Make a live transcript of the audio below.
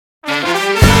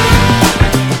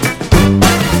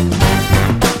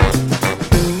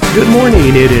Good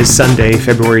morning. It is Sunday,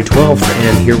 February 12th,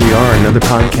 and here we are, another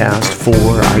podcast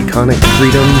for Iconic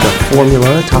Freedom, the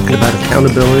formula, talking about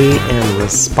accountability and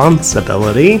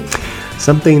responsibility,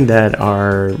 something that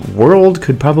our world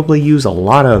could probably use a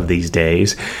lot of these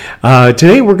days.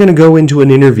 Today we're going to go into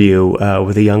an interview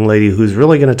with a young lady who's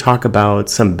really going to talk about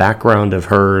some background of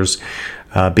hers,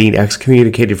 being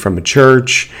excommunicated from a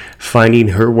church, finding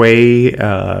her way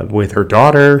with her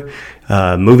daughter,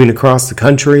 moving across the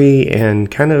country, and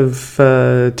kind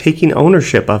of taking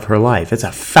ownership of her life. It's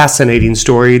a fascinating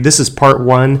story. This is part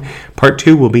one. Part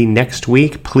two will be next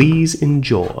week. Please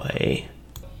enjoy.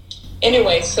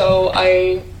 Anyway, so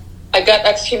I got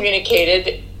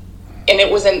excommunicated, and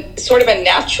it was sort of a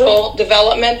natural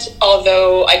development,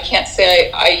 although I can't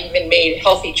say I even made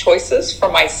healthy choices for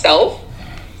myself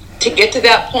to get to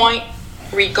that point.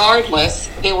 Regardless,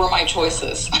 they were my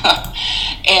choices.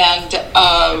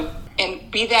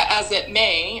 And be that as it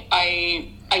may,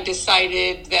 I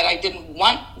decided that I didn't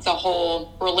want the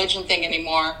whole religion thing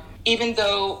anymore, even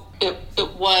though it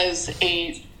was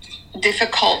a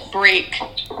difficult break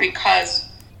because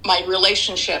my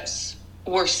relationships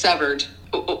were severed.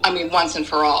 I mean, once and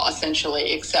for all,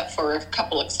 essentially, except for a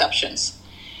couple exceptions.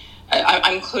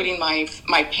 I'm including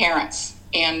my parents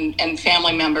and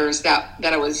family members that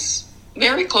I was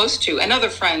very close to, and other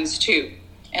friends too.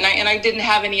 And I didn't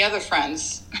have any other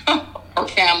friends or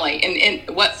family.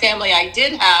 And what family I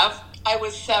did have, I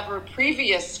was severed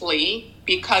previously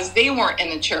because they weren't in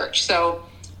the church. So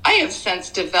I have since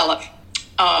developed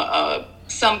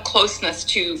some closeness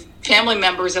to family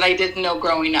members that I didn't know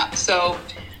growing up. So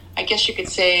I guess you could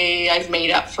say I've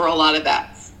made up for a lot of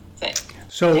that thing.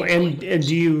 So, and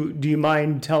do you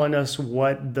mind telling us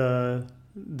what the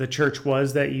church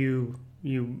was that you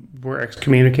were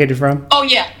excommunicated from? Oh,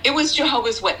 yeah. It was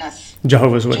Jehovah's Witness.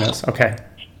 Jehovah's Witness. Okay.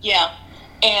 Yeah.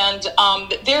 And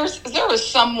there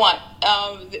was somewhat,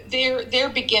 their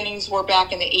beginnings were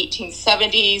back in the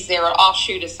 1870s. They were an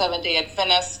offshoot of Seventh-day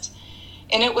Adventist.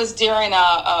 And it was during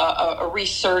a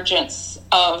resurgence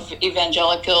of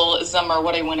evangelicalism, or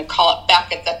what I want to call it.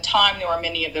 Back at that time, there were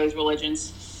many of those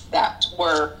religions that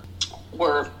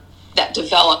that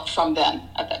developed from then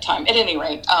at that time. At any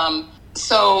rate,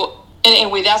 so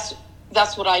anyway,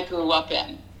 that's what I grew up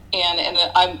in, and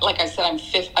I'm, like I said,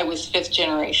 I was fifth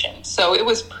generation, so it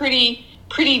was pretty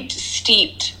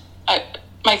steeped.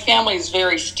 My family is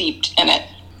very steeped in it.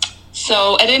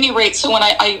 So at any rate, so when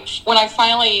I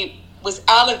finally was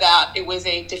out of that, it was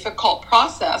a difficult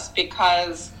process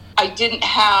because I didn't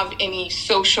have any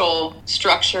social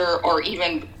structure or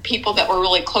even people that were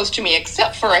really close to me,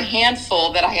 except for a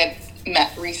handful that I had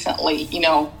met recently,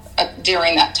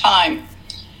 during that time.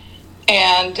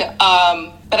 And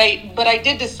but I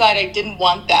did decide I didn't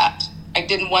want that. I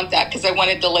didn't want that because I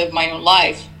wanted to live my own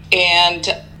life. And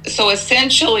so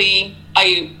essentially,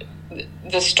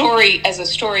 the story, as a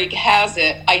story has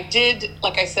it, I did,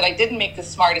 like I said, I didn't make the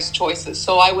smartest choices.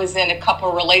 So I was in a couple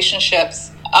of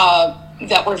relationships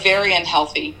that were very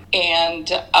unhealthy, and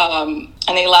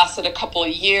they lasted a couple of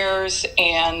years,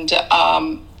 and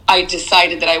I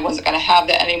decided that I wasn't going to have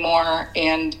that anymore,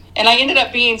 and I ended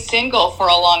up being single for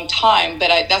a long time, but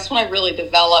that's when I really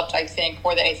developed, I think,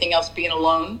 more than anything else, being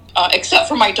alone, except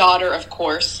for my daughter, of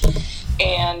course.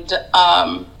 And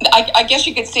I guess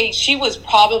you could say she was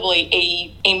probably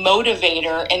a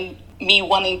motivator in me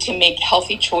wanting to make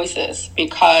healthy choices,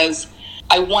 because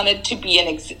I wanted to be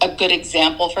a good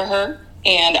example for her.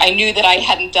 And I knew that I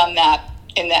hadn't done that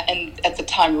at the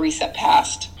time recent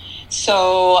past.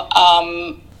 So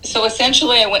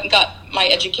essentially I went and got my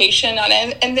education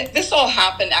and this all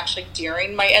happened actually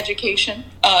during my education,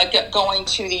 going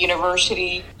to the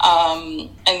university,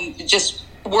 and just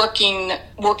working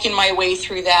my way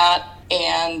through that,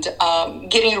 and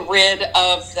getting rid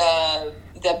of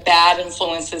the bad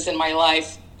influences in my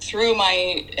life through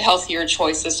my healthier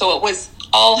choices. So it was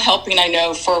all helping, I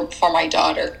know, for my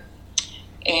daughter.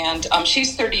 And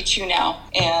she's 32 now,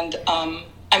 and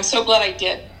I'm so glad I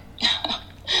did,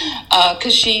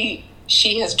 because she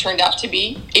has turned out to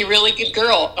be a really good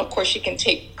girl. Of course, she can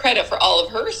take credit for all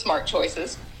of her smart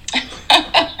choices.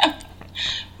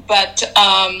 But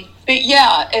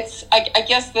yeah, it's I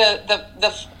guess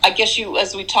I guess you,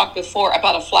 as we talked before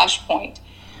about a flashpoint.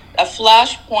 A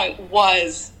flashpoint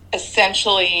was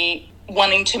essentially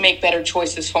wanting to make better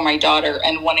choices for my daughter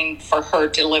and wanting for her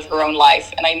to live her own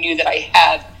life. And I knew that I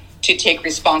had to take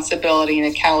responsibility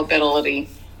and accountability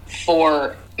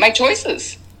for my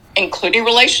choices, including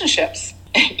relationships,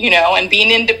 and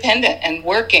being independent and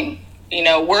working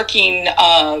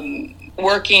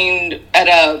at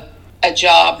a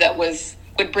job that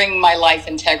would bring my life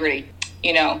integrity,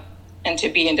 and to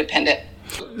be independent.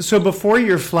 So before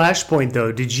your flashpoint,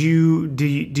 though, do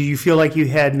you feel like you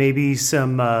had maybe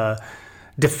some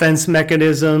defense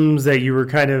mechanisms that you were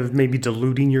kind of maybe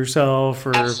deluding yourself,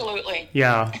 or Absolutely.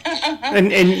 Yeah.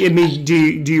 and I mean, do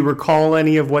you recall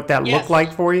any of what that looked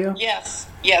like for you? Yes,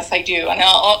 I do.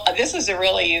 And this is a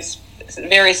really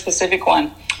very specific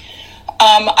one.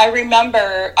 I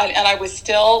remember, and I was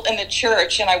still in the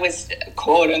church, and I was,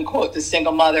 quote unquote, the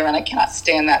single mother, and I cannot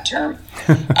stand that term,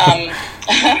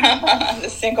 the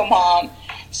single mom.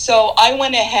 So I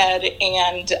went ahead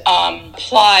and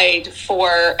applied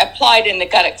and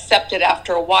it got accepted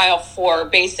after a while for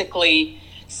basically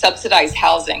subsidized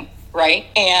housing, right?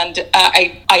 And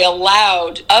I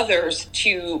allowed others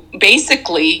to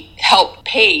basically help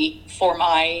pay for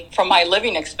my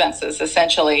living expenses,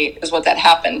 essentially, is what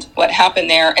happened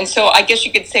there. And so I guess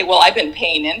you could say, well, I've been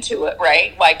paying into it,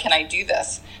 right? Why can I do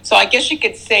this? So I guess you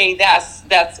could say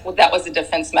that was a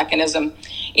defense mechanism.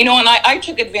 And I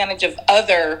took advantage of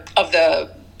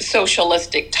the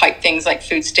socialistic type things like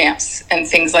food stamps and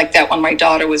things like that when my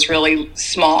daughter was really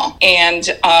small. And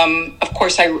of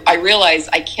course I realized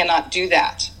I cannot do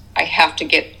that. I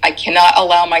cannot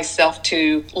allow myself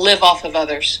to live off of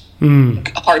others.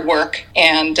 Hard work.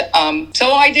 And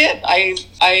so I did. I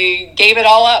gave it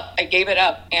all up.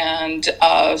 And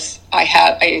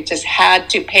I just had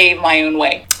to pave my own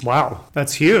way. Wow,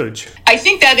 that's huge. I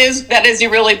think that is a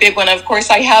really big one. Of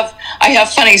course, I have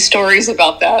funny stories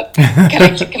about that.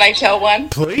 Can I tell one?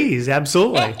 Please,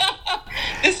 absolutely.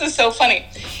 This is so funny.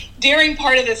 During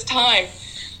part of this time,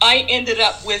 I ended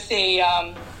up with a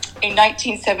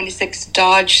 1976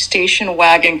 Dodge station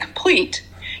wagon complete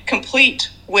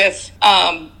with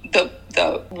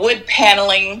the wood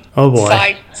paneling,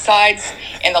 sides,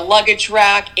 and the luggage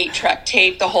rack, 8-track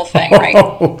tape, the whole thing, right?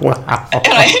 Oh, wow! And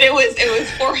it was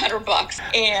 $400,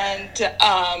 and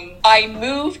I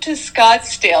moved to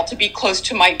Scottsdale to be close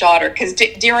to my daughter because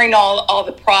during all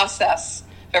the process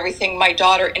of everything, my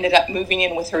daughter ended up moving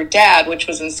in with her dad, which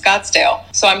was in Scottsdale.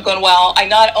 So I'm going, well, I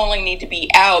not only need to be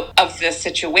out of this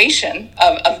situation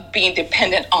of being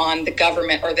dependent on the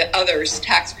government or the others,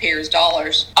 taxpayers'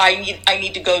 dollars, I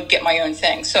need to go get my own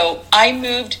thing. So I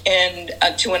moved in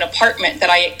to an apartment that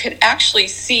I could actually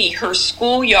see her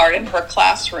schoolyard and her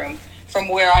classroom from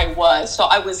where I was.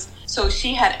 So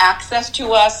she had access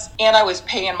to us, and I was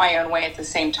paying my own way at the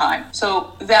same time.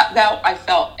 So that I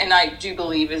felt, and I do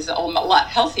believe, is a lot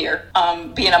healthier,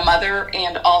 being a mother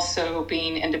and also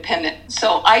being independent.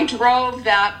 So I drove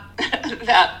that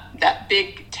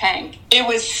big tank. It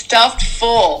was stuffed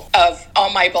full of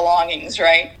all my belongings,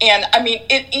 right? And I mean,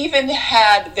 it even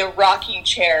had the rocking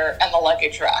chair and the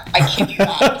luggage rack. I kid you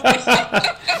not.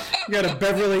 You got a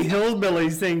Beverly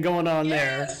Hillbillies thing going on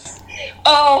there.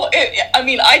 Oh,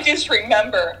 I just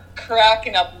remember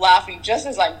cracking up laughing just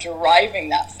as I'm driving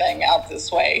that thing out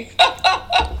this way.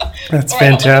 That's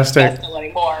fantastic. I don't live in Scottsdale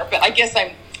anymore, but I guess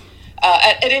I'm,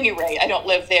 at any rate, I don't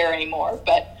live there anymore.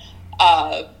 But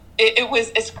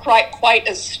it's quite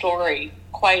a story.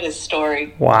 Quite a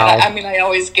story. Wow. And I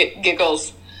always get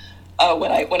giggles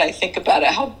when I think about it,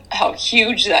 how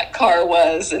huge that car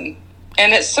was, and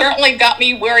it certainly got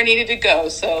me where I needed to go.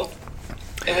 So.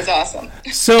 It was awesome.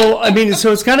 So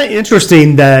it's kind of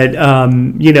interesting that,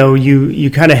 you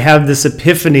kind of have this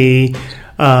epiphany.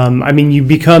 You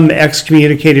become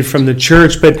excommunicated from the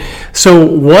church, but so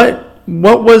what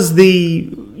was the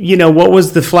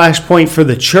flashpoint for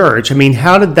the church? I mean,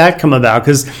 how did that come about?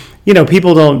 Because,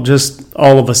 people don't just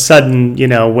all of a sudden,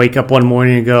 wake up one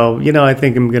morning and go, I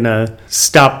think I'm going to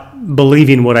stop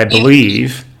believing what I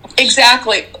believe.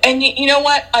 Exactly. And you know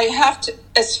what? I have to,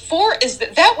 as far as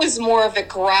that was more of a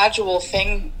gradual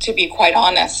thing, to be quite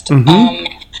honest. Mm-hmm.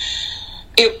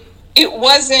 It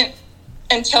wasn't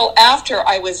until after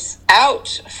I was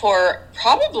out for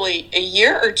probably a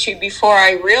year or two before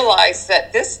I realized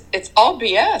that it's all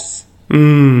BS.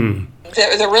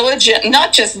 The religion,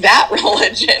 not just that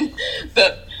religion,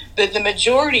 but the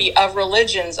majority of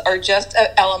religions are just an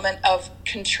element of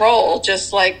control,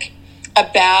 just like a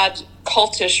bad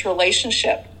cultish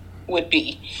relationship would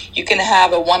be. You can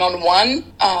have a one-on-one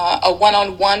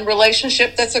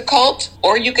relationship that's a cult,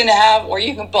 or you can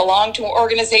belong to an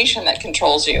organization that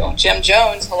controls you. Jim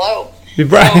Jones, hello.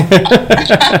 Right.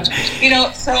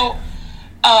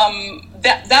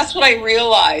 That's what I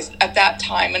realized at that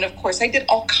time. And of course I did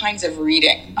all kinds of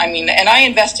reading. And I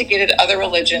investigated other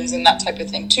religions and that type of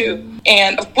thing too.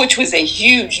 And which was a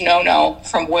huge no-no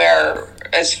from where,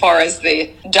 as far as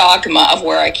the dogma of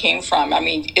where I came from,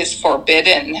 is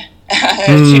forbidden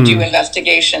to do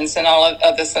investigations and all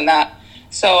of this and that.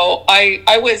 So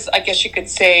I was, I guess you could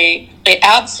say, an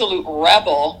absolute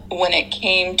rebel when it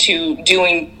came to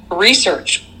doing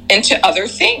research into other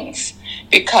things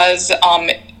because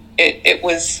it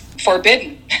was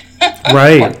forbidden.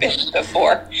 Right. Forbidden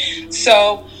before.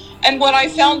 So, and what I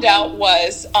found out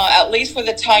was, at least for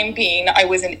the time being, I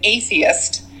was an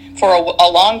atheist for a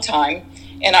long time.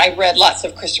 And I read lots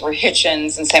of Christopher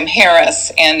Hitchens and Sam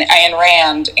Harris and Ayn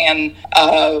Rand and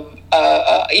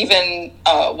even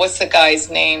what's the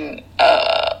guy's name?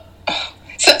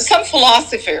 Some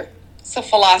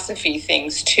philosophy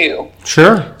things too.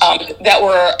 Sure. That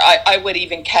were I would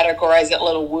even categorize it a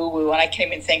little woo woo, and I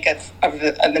can't even think of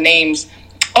the names.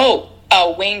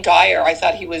 Wayne Dyer. I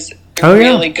thought he was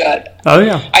really good. Oh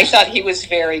yeah. I thought he was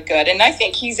very good, and I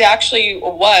think he's actually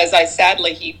was.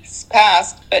 Sadly he's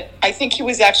passed, but I think he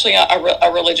was actually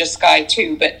a religious guy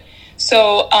too. But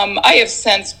so I have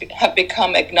since have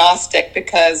become agnostic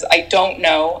because I don't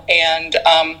know, and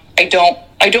I don't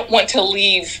want to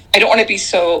leave. I don't want to be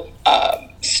so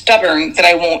stubborn that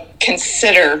I won't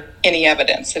consider any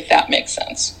evidence, if that makes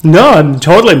sense. No, it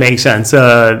totally makes sense.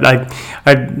 I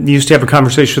used to have a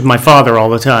conversation with my father all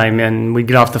the time, and we'd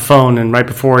get off the phone, and right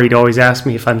before he'd always ask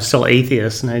me if I'm still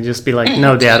atheist, and I'd just be like,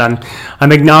 "No, Dad,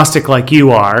 I'm agnostic like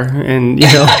you are." And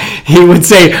he would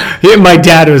say, my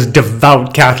dad was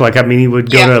devout Catholic. I mean, he would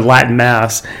go to Latin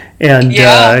Mass. And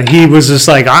he was just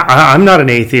like, I'm not an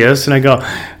atheist. And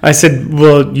I said,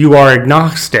 well, you are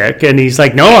agnostic. And he's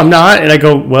like, no, I'm not. And I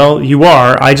go, well, you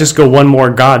are. I just go one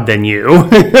more God than you.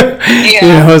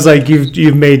 I was like,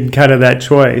 you've made kind of that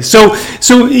choice.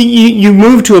 So you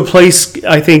moved to a place,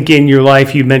 I think, in your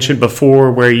life you mentioned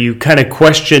before where you kind of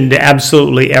questioned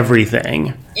absolutely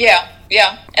everything. Yeah.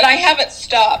 And I haven't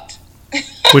stopped.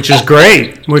 Which is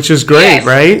great, yes.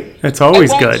 Right? That's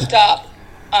always good. Stop.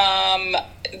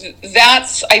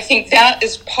 I think that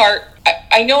is part.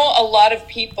 I know a lot of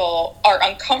people are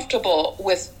uncomfortable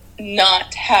with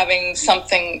not having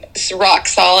something rock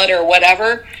solid or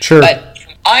whatever. Sure. But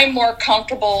I'm more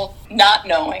comfortable not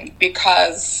knowing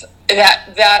because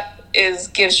that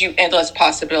gives you endless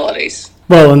possibilities.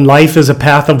 Well, and life is a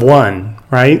path of one,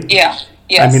 right? Yeah.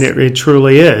 Yes. I mean, it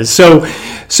truly is. So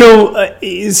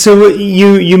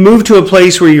you moved to a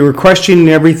place where you were questioning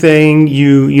everything.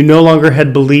 You no longer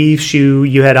had beliefs.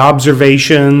 You had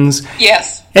observations.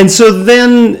 Yes. And so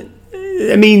then,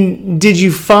 I mean, did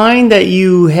you find that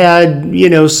you had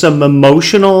some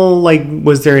emotional, like,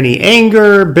 was there any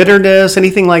anger, bitterness,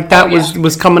 anything like that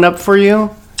was coming up for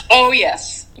you? Oh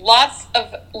yes, lots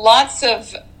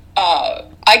of.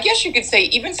 I guess you could say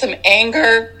even some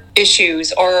anger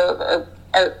issues or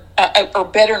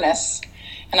bitterness,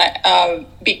 and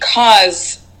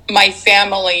because my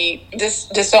family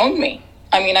disowned me.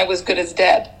 I mean, I was good as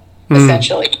dead,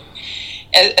 essentially.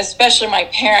 Especially my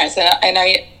parents, and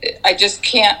I just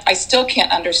can't. I still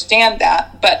can't understand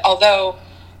that. But although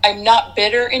I'm not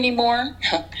bitter anymore,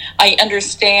 I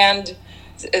understand,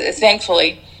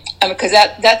 thankfully, because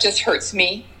that just hurts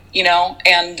me,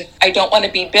 and I don't want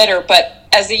to be bitter. But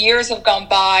as the years have gone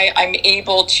by, I'm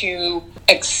able to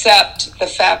accept the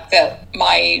fact that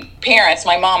my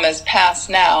mom has passed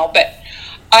now, but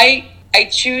I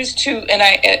choose to, and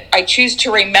I choose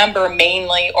to remember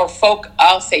mainly, or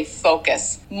I'll say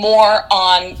focus more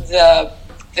on the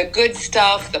good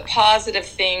stuff, the positive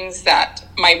things that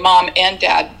my mom and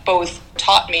dad both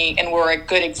taught me and were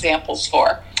good examples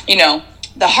for.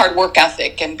 The hard work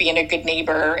ethic and being a good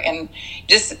neighbor and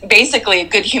just basically a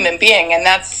good human being. And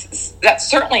that's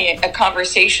certainly a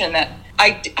conversation that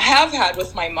I have had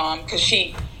with my mom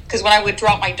because when I would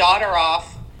drop my daughter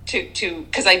off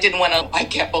because I didn't want to, I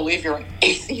can't believe you're an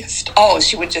atheist. Oh,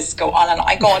 she would just go on and on.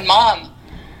 I go, and Mom,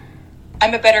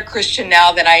 I'm a better Christian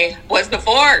now than I was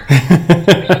before.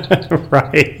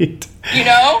 Right.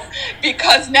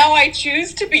 Because now I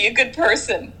choose to be a good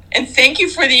person. And thank you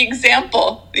for the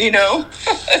example,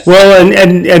 Well,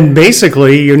 and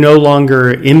basically you're no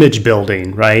longer image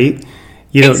building, right?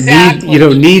 You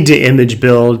don't need to image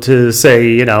build to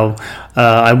say,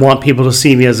 I want people to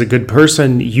see me as a good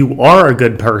person. You are a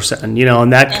good person,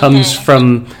 and that comes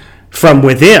from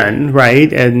within,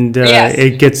 right? And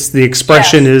it gets, the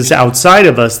expression is outside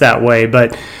of us that way.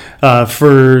 But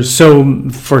for so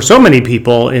many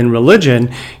people in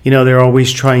religion, they're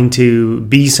always trying to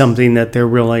be something that they're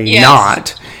really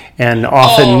not, and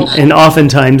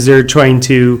oftentimes they're trying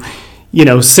to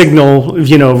signal,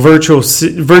 virtue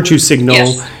signal,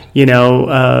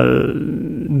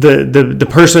 the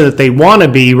person that they want to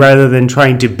be rather than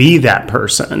trying to be that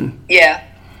person. Yeah.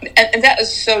 And that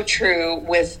is so true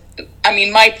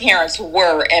my parents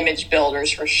were image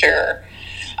builders for sure.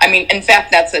 I mean, in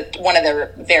fact, that's one of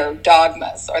their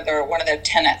dogmas or one of their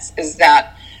tenets is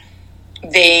that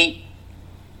they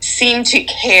seem to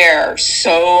care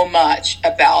so much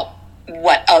about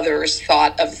what others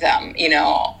thought of them,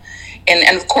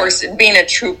 and of course, being a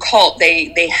true cult,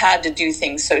 they had to do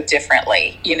things so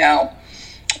differently,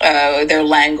 their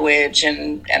language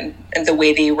and the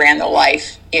way they ran their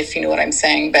life, if you know what I'm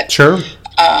saying. But sure.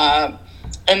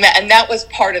 And that was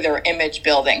part of their image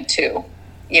building too,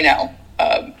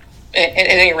 at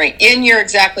any rate. And you're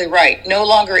exactly right. No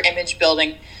longer image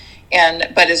building.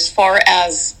 But as far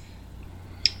as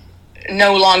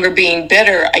no longer being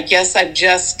bitter, I guess I've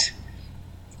just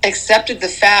accepted the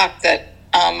fact that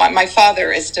my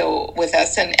father is still with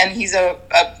us, and he's a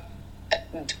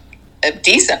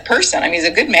decent person. I mean, he's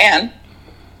a good man.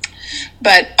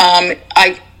 But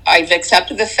I've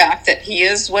accepted the fact that he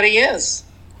is what he is.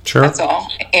 Sure. That's all.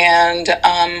 And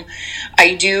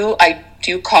I do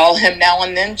call him now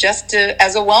and then just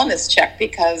as a wellness check,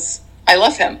 because I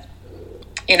love him,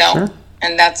 Sure.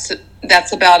 And that's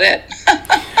about it.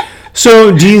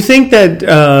 So do you think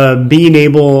that being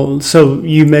able, so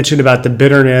you mentioned about the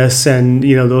bitterness and,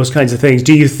 those kinds of things.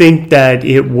 Do you think that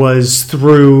it was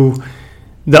through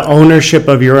the ownership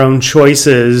of your own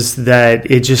choices that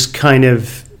it just kind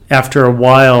of, after a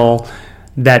while,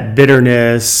 that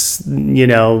bitterness,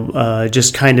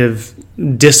 just kind of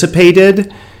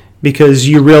dissipated because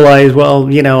you realize, well,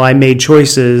 I made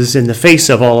choices in the face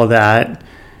of all of that.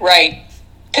 Right.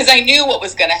 Because I knew what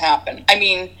was going to happen. I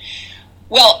mean,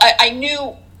 well, I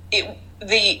knew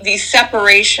the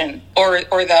separation or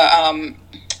the,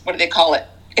 what do they call it?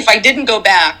 If I didn't go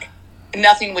back,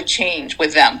 nothing would change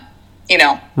with them.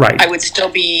 Right. I would still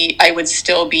be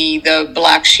the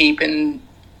black sheep and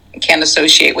can't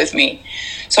associate with me.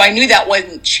 So I knew that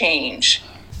wouldn't change.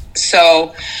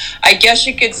 So I guess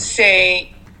you could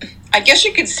say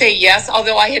yes,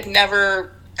 although I had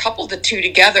never coupled the two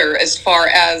together as far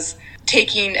as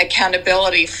taking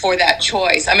accountability for that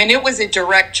choice. I mean, it was a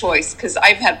direct choice because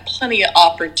I've had plenty of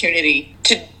opportunity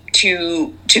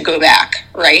to go back,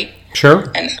 right?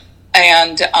 Sure.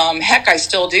 And heck, I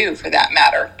still do for that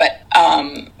matter. But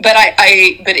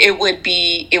it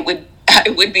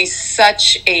would be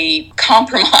such a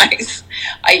compromise.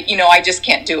 I just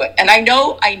can't do it. And I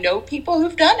know people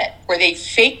who've done it where they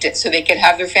faked it so they could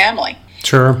have their family.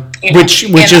 Sure. Which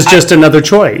is just another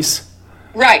choice.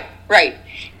 Right.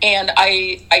 And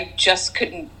I just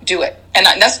couldn't do it. And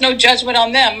that's no judgment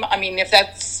on them. I mean, if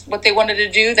that's what they wanted to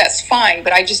do, that's fine.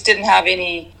 But I just didn't have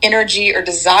any energy or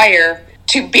desire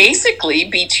to basically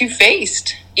be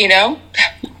two-faced,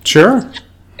 Sure.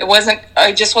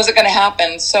 It just wasn't going to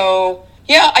happen. So,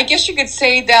 yeah, I guess you could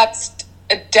say that's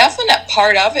a definite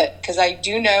part of it, because I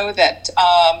do know that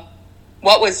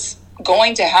what was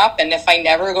going to happen if I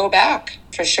never go back,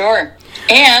 for sure.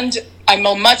 And I'm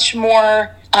a much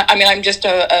more, I'm just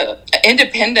a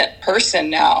independent person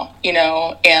now,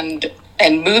 and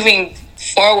moving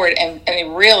forward and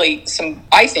in really some,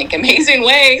 I think, amazing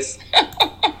ways.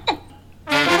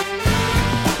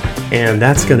 And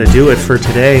that's going to do it for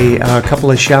today. A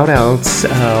couple of shout-outs.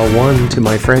 One to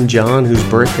my friend John, whose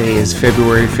birthday is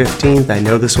February 15th. I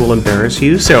know this will embarrass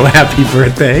you, so happy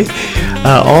birthday.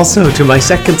 Also to my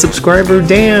second subscriber,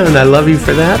 Dan. I love you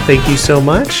for that. Thank you so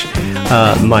much.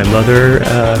 My mother,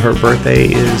 her birthday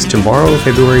is tomorrow,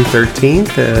 February 13th.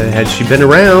 Had she been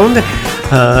around,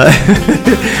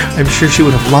 I'm sure she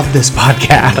would have loved this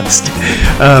podcast.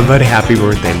 But happy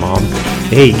birthday, Mom.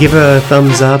 Hey, give a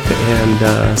thumbs up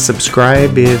and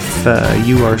subscribe if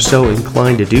you are so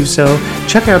inclined to do so.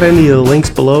 Check out any of the links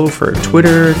below for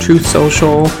Twitter, Truth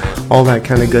Social, all that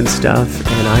kind of good stuff.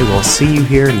 And I will see you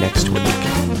here next week.